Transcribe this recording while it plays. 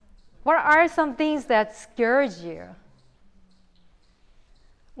What are some things that scared you?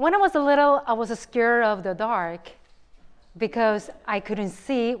 When I was little, I was scared of the dark because I couldn't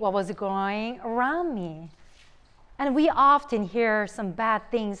see what was going around me. And we often hear some bad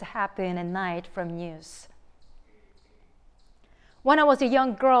things happen at night from news. When I was a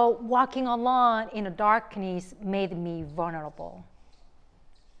young girl, walking alone in the darkness made me vulnerable.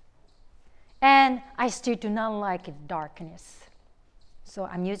 And I still do not like darkness. So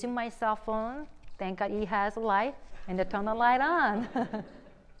I'm using my cell phone. Thank God it has a light, and I turn the light on.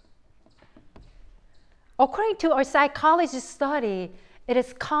 According to a psychologist study, it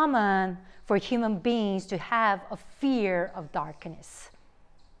is common for human beings to have a fear of darkness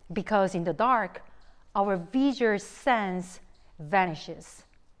because in the dark, our visual sense vanishes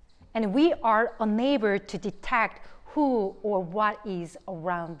and we are unable to detect who or what is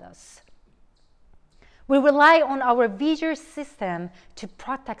around us. We rely on our visual system to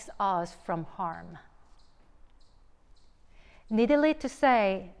protect us from harm. Needless to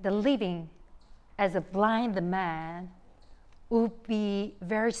say, the living as a blind man would be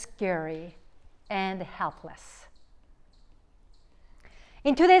very scary and helpless.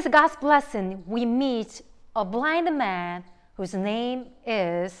 In today's gospel lesson, we meet a blind man whose name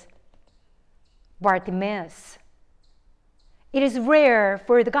is Bartimaeus. It is rare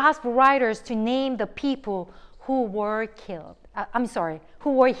for the gospel writers to name the people who were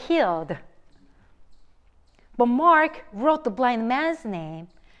who were healed. But Mark wrote the blind man's name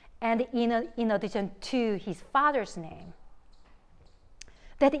and in addition to his father's name.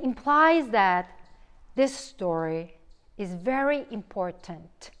 That implies that this story is very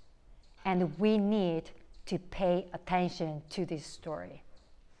important and we need to pay attention to this story.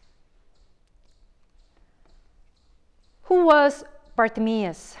 Who was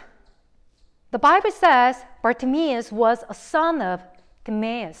Bartimaeus? The Bible says Bartimaeus was a son of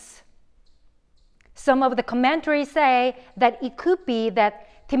Timaeus. Some of the commentaries say that it could be that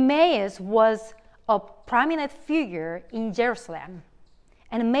Timaeus was a prominent figure in Jerusalem,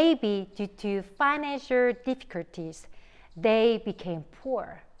 and maybe due to financial difficulties, they became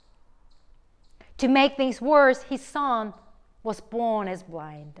poor. To make things worse, his son was born as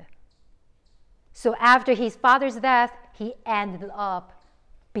blind. So after his father's death, he ended up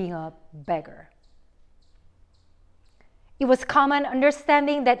being a beggar. It was common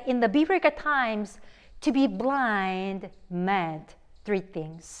understanding that in the biblical times, to be blind meant three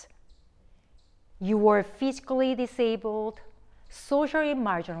things. You were physically disabled, socially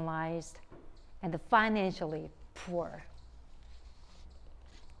marginalized, and financially poor.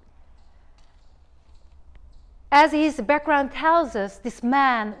 As his background tells us, this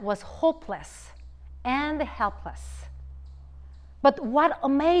man was hopeless and helpless. But what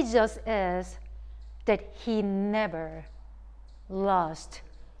amazes us is that he never lost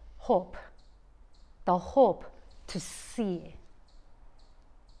hope, the hope to see.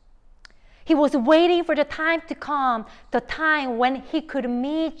 He was waiting for the time to come, the time when he could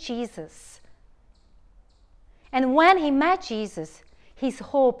meet Jesus. And when he met Jesus, his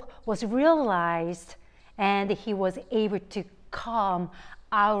hope was realized and he was able to come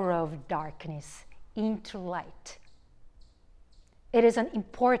out of darkness into light. It is an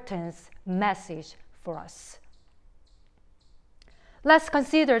important message for us. Let's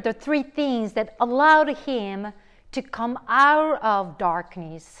consider the three things that allowed him to come out of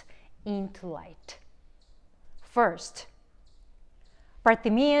darkness into light. First,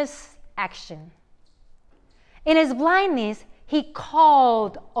 Bartimaeus' action. In his blindness, he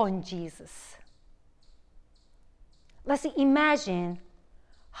called on Jesus. Let's imagine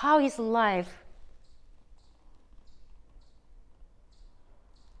how his life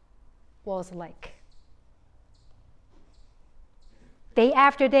was like. Day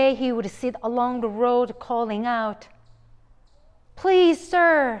after day, he would sit along the road calling out, "Please,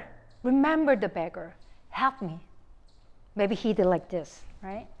 sir, remember the beggar. Help me." Maybe he did like this,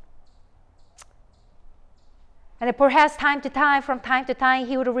 right? And perhaps from time to time,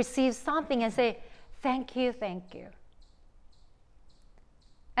 he would receive something and say, "Thank you, thank you."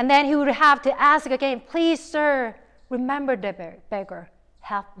 And then he would have to ask again, "Please, sir, remember the beggar.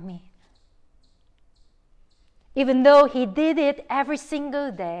 Help me." Even though he did it every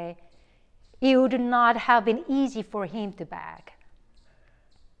single day, it would not have been easy for him to beg.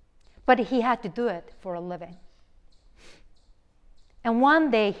 But he had to do it for a living. And one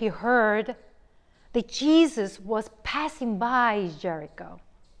day he heard that Jesus was passing by Jericho.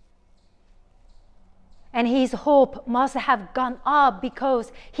 And his hope must have gone up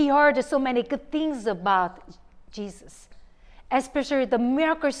because he heard so many good things about Jesus, especially the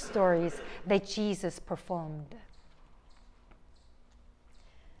miracle stories that Jesus performed.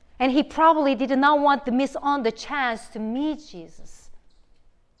 And he probably did not want to miss on the chance to meet Jesus.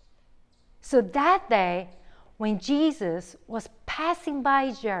 So that day, when Jesus was passing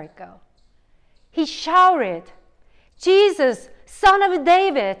by Jericho, he shouted, "Jesus, Son of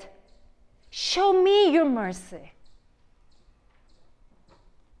David, show me your mercy."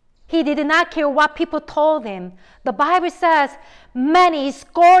 He did not care what people told him. The Bible says many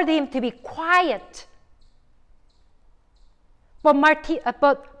scolded him to be quiet.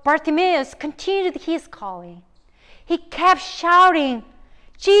 But Bartimaeus continued his calling. He kept shouting,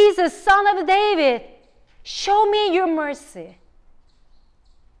 "Jesus, Son of David, show me your mercy."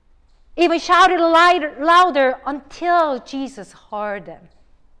 Even shouted louder until Jesus heard them.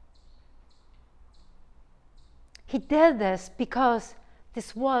 He did this because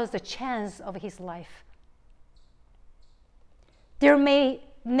this was the chance of his life. There may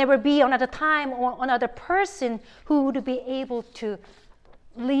never be another time or another person who would be able to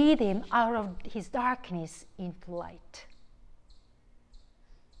lead him out of his darkness into light.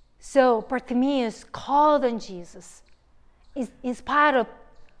 So Bartimaeus called on Jesus in spite of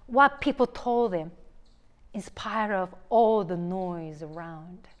what people told him, in spite of all the noise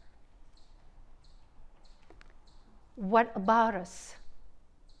around. What about us?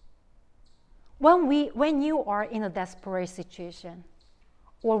 When you are in a desperate situation,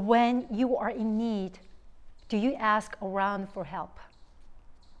 or when you are in need, do you ask around for help?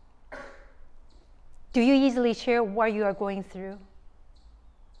 Do you easily share what you are going through?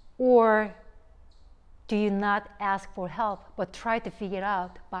 Or do you not ask for help, but try to figure it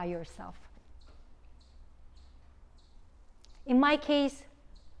out by yourself? In my case,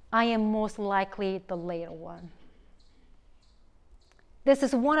 I am most likely the later one. This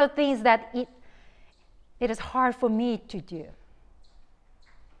is one of the things that it is hard for me to do.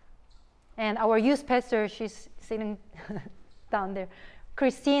 And our youth pastor, she's sitting down there,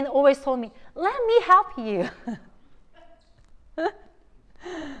 Christine always told me, "Let me help you."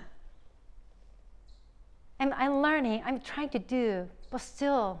 And I'm learning, I'm trying to do, but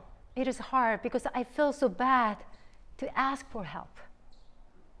still, it is hard because I feel so bad to ask for help.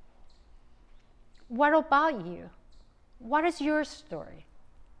 What about you? What is your story?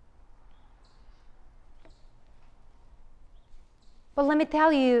 But let me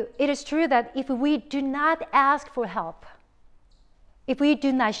tell you, it is true that if we do not ask for help, if we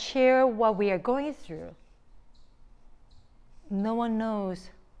do not share what we are going through, no one knows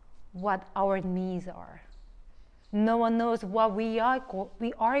what our needs are. No one knows what we are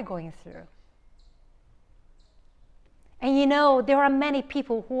going through. And you know, there are many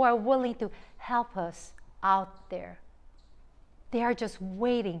people who are willing to help us out there. They are just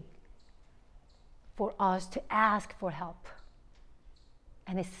waiting for us to ask for help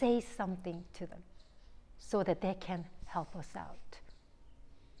and to say something to them so that they can help us out.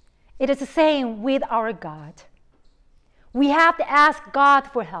 It is the same with our God. We have to ask God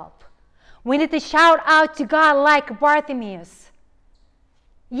for help. We need to shout out to God like Bartimaeus.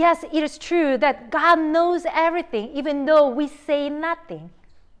 Yes, it is true that God knows everything, even though we say nothing.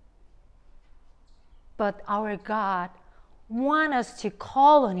 But our God wants us to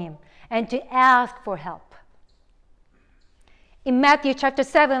call on Him and to ask for help. In Matthew chapter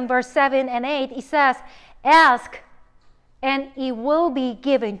 7, verse 7 and 8, it says, "Ask, and it will be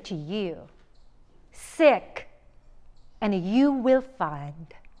given to you. Seek, and you will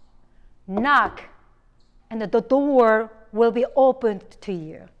find. Knock, and the door will be opened to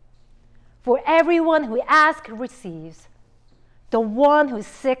you. For everyone who asks receives, the one who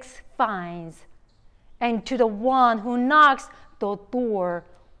seeks finds, and to the one who knocks, the door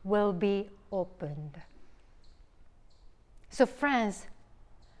will be opened." So friends,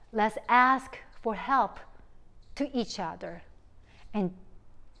 let's ask for help to each other, and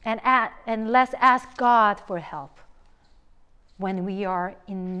let's ask God for help when we are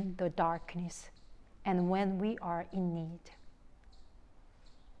in the darkness and when we are in need.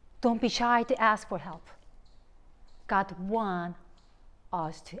 Don't be shy to ask for help. God wants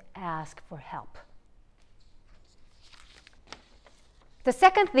us to ask for help. The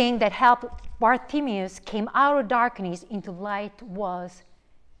second thing that helped Bartimaeus came out of darkness into light was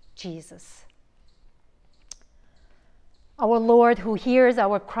Jesus. Our Lord, who hears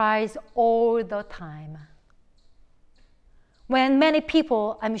our cries all the time. When many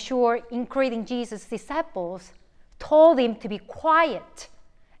people, I'm sure, including Jesus' disciples, told him to be quiet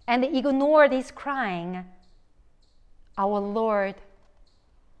and ignored his crying, our Lord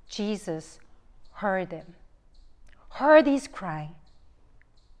Jesus heard them, heard his crying.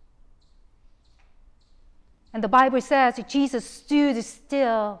 And the Bible says Jesus stood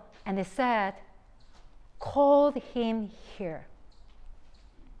still and said, "Call him here."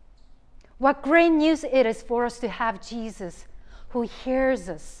 What great news it is for us to have Jesus who hears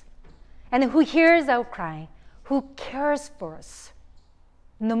us and who hears our crying, who cares for us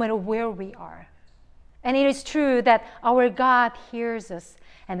no matter where we are. And it is true that our God hears us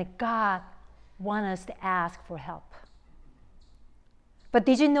and God wants us to ask for help. But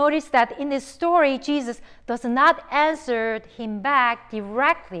did you notice that in this story, Jesus does not answer him back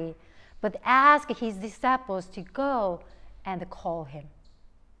directly, but asks his disciples to go and call him?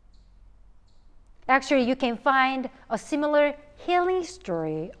 Actually, you can find a similar healing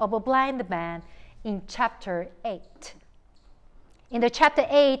story of a blind man in chapter 8. In the chapter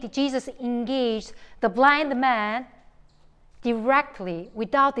 8, Jesus engaged the blind man directly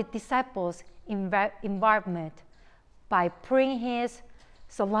without the disciples' involvement by pouring his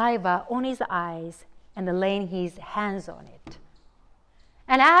saliva on his eyes and laying his hands on it.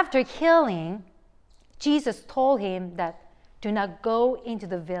 And after healing, Jesus told him that do not go into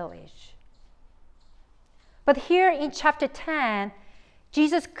the village. But here in chapter 10,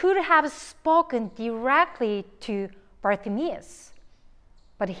 Jesus could have spoken directly to Bartimaeus,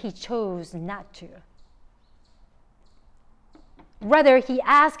 but he chose not to. Rather, he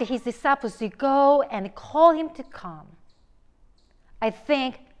asked his disciples to go and call him to come. I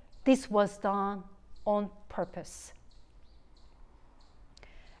think this was done on purpose.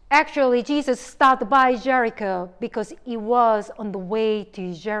 Actually, Jesus stopped by Jericho because he was on the way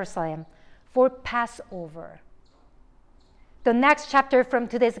to Jerusalem for Passover. The next chapter from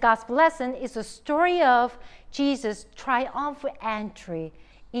today's gospel lesson is a story of Jesus' triumphant entry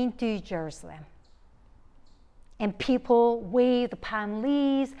into Jerusalem. And people waved palm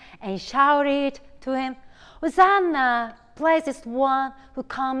leaves and shouted to him, "Hosanna! Blessed is one who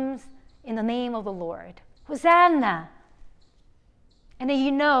comes in the name of the Lord. Hosanna!" And then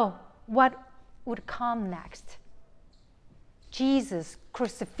you know what would come next. Jesus'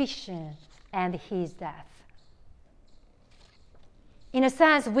 crucifixion and his death. In a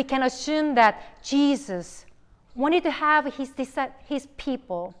sense, we can assume that Jesus wanted to have his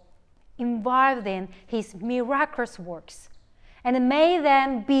people involved in his miraculous works and made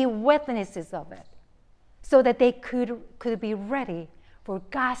them be witnesses of it so that they could be ready for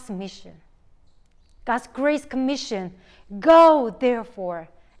God's mission, God's great commission. Go, therefore,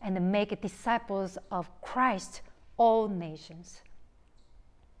 and make disciples of Christ, all nations.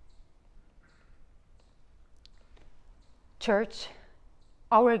 Church,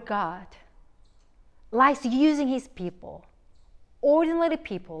 our God likes using his people, ordinary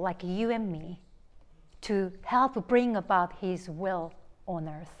people like you and me, to help bring about his will on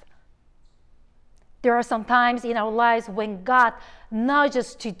earth. There are some times in our lives when God nudges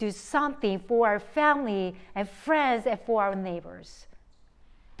us to do something for our family and friends and for our neighbors.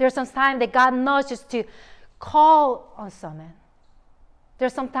 There's some time that God nudges us to call on someone.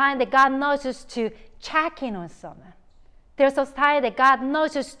 There's some time that God nudges us to check in on someone. There's some time that God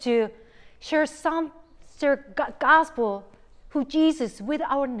nudges us to share gospel who Jesus with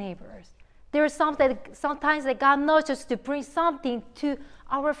our neighbors. There's sometimes that God nudges us to bring something to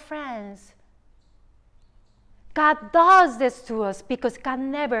our friends. God does this to us because God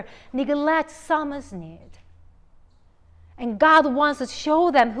never neglects someone's need. And God wants to show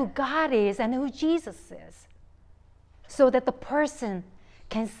them who God is and who Jesus is, so that the person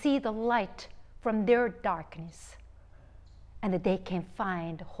can see the light from their darkness and that they can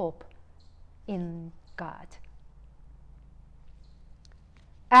find hope in God.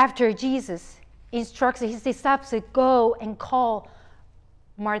 After Jesus instructs his disciples to go and call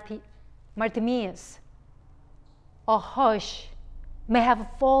Bartimaeus, a hush may have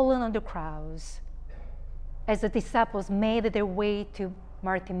fallen on the crowds as the disciples made their way to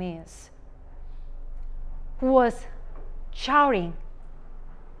Bartimaeus, who was shouting,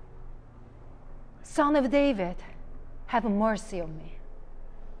 "Son of David, have mercy on me."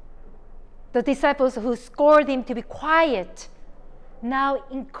 The disciples who scored him to be quiet now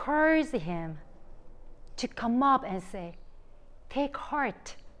encouraged him to come up and say, "Take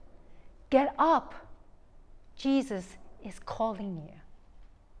heart, get up. Jesus is calling you."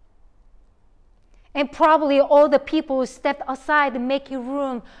 And probably all the people stepped aside, making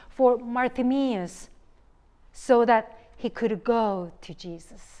room for Bartimaeus so that he could go to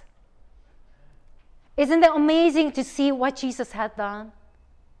Jesus. Isn't it amazing to see what Jesus had done?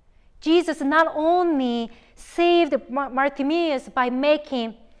 Jesus not only saved Bartimaeus by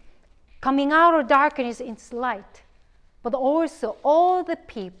making coming out of darkness into light, but also all the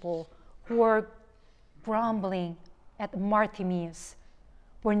people who were grumbling at Bartimaeus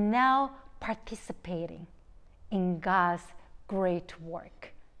were now participating in God's great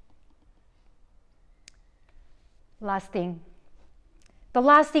work. Last thing, The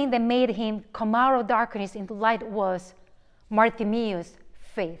last thing that made him come out of darkness into light was Bartimaeus'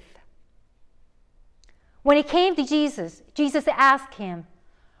 faith. When he came to Jesus, Jesus asked him,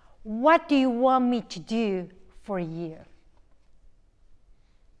 "What do you want me to do for you?"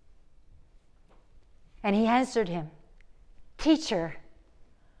 And he answered him, "Teacher,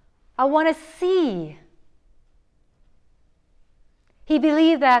 I want to see." He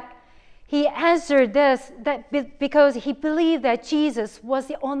believed that he answered this because he believed that Jesus was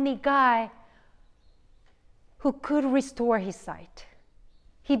the only guy who could restore his sight.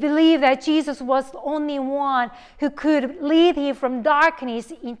 He believed that Jesus was the only one who could lead him from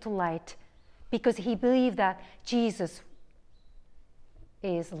darkness into light, because he believed that Jesus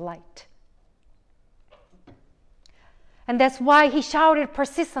is light. And that's why he shouted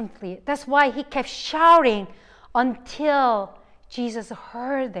persistently. That's why he kept shouting until Jesus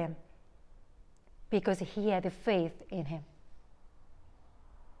heard them, because he had faith in him.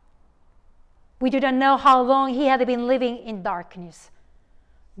 We do not know how long he had been living in darkness,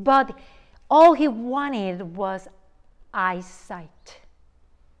 but all he wanted was eyesight.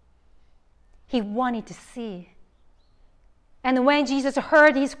 He wanted to see. And when Jesus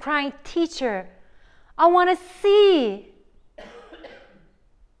heard his crying, "Teacher, I want to see,"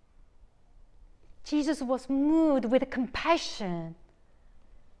 Jesus was moved with compassion,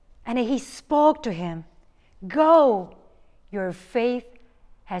 and he spoke to him, "Go, your faith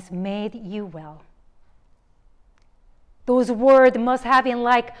has made you well." Those words must have been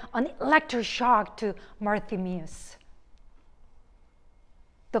like an electric shock to Bartimaeus.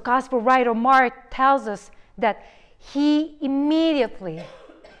 The gospel writer Mark tells us that he immediately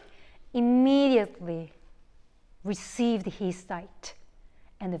received his sight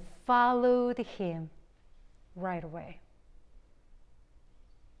and followed him right away.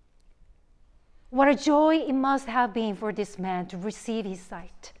 What a joy it must have been for this man to receive his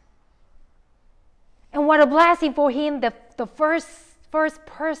sight. And what a blessing for him that the first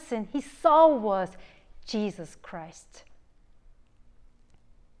person he saw was Jesus Christ.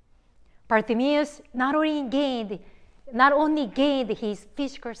 Bartimaeus not only gained his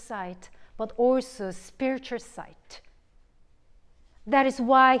physical sight, but also spiritual sight. That is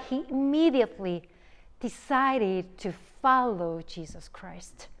why he immediately decided to follow Jesus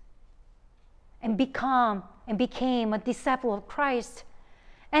Christ and became a disciple of Christ.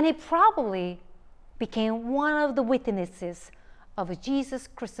 And he probably became one of the witnesses of Jesus'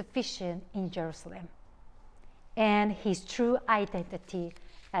 crucifixion in Jerusalem and his true identity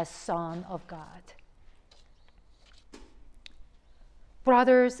as Son of God.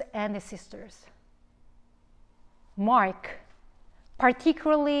 Brothers and sisters, Mark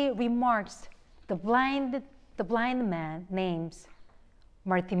particularly remarks the blind man named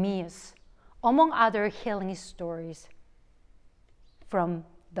Bartimaeus, among other healing stories from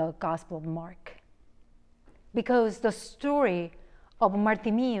the Gospel of Mark. Because the story of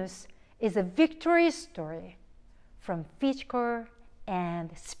Bartimaeus is a victory story from physical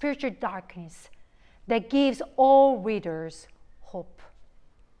and spiritual darkness that gives all readers hope.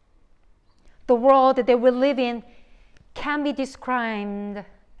 The world that we live in can be described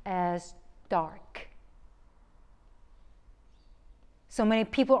as dark. So many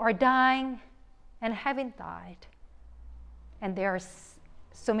people are dying and haven't died. And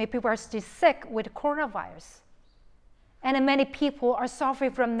so many people are still sick with coronavirus. And many people are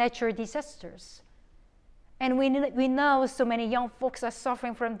suffering from natural disasters. And we know so many young folks are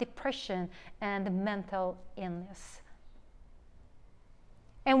suffering from depression and mental illness.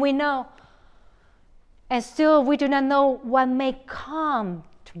 And we know, and still we do not know what may come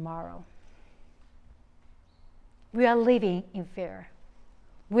tomorrow. We are living in fear.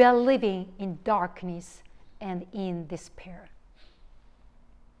 We are living in darkness and in despair.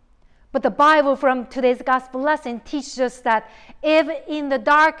 But the Bible from today's gospel lesson teaches us that even in the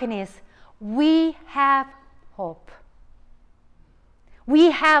darkness, we have hope.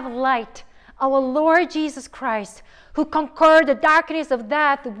 We have light, our Lord Jesus Christ, who conquered the darkness of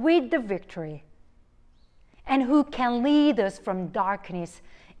death with the victory, and who can lead us from darkness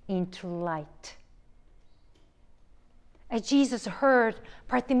into light. As Jesus heard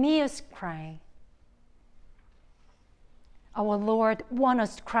Bartimaeus crying, our Lord wants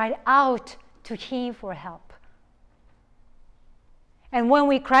us to cry out to him for help. And when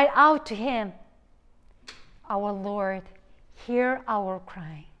we cry out to him, our Lord hears our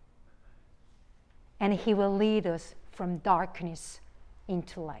crying, and he will lead us from darkness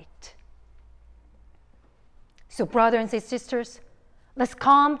into light. So brothers and sisters, let's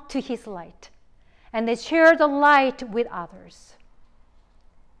come to his light and let's share the light with others.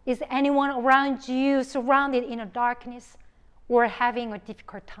 Is anyone around you surrounded in a darkness? or having a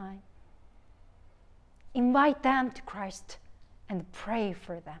difficult time. Invite them to Christ and pray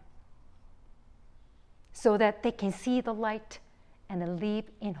for them so that they can see the light and live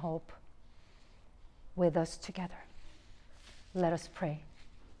in hope with us together. Let us pray.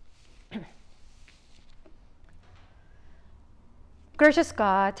 Gracious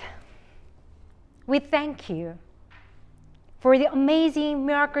God, we thank you for the amazing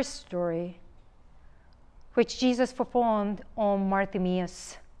miracle story which Jesus performed on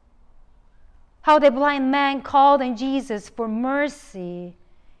Bartimaeus. How the blind man called on Jesus for mercy,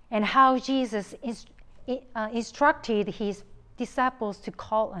 and how Jesus instructed his disciples to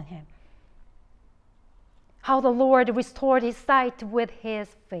call on him. How the Lord restored his sight with his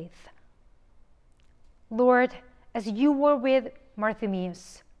faith. Lord, as you were with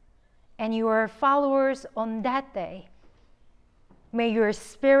Bartimaeus and your followers on that day, may your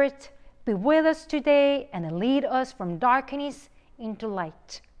Spirit be with us today and lead us from darkness into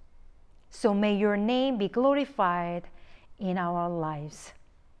light. So may your name be glorified in our lives.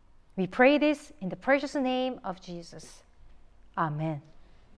 We pray this in the precious name of Jesus. Amen.